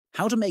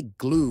how to make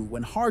glue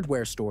when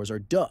hardware stores are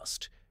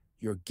dust,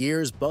 your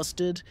gear's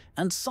busted,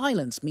 and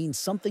silence means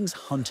something's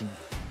hunting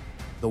you.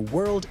 The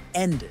world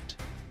ended.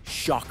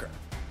 Shocker.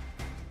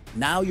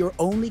 Now your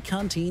only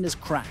canteen is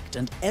cracked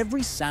and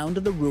every sound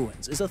in the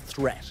ruins is a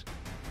threat.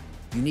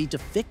 You need to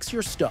fix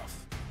your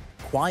stuff,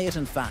 quiet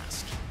and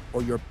fast,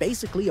 or you're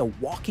basically a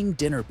walking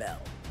dinner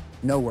bell.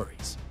 No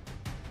worries.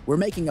 We're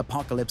making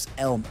Apocalypse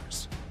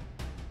Elmers.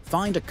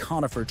 Find a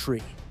conifer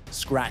tree,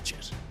 scratch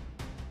it.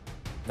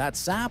 That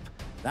sap,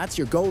 that's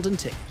your golden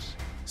ticket.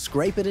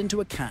 Scrape it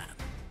into a can.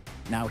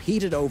 Now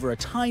heat it over a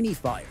tiny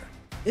fire.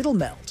 It'll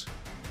melt.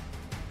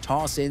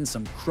 Toss in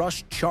some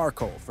crushed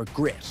charcoal for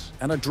grit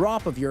and a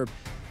drop of your,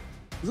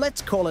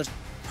 let's call it,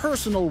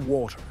 personal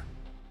water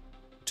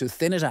to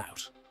thin it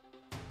out.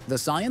 The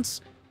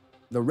science?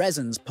 The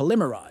resins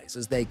polymerize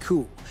as they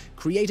cool,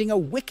 creating a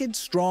wicked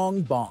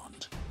strong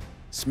bond.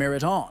 Smear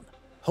it on.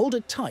 Hold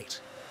it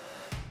tight.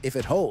 If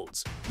it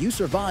holds, you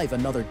survive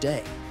another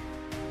day.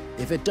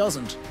 If it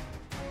doesn't,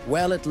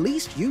 well, at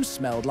least you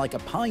smelled like a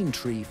pine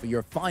tree for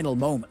your final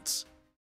moments.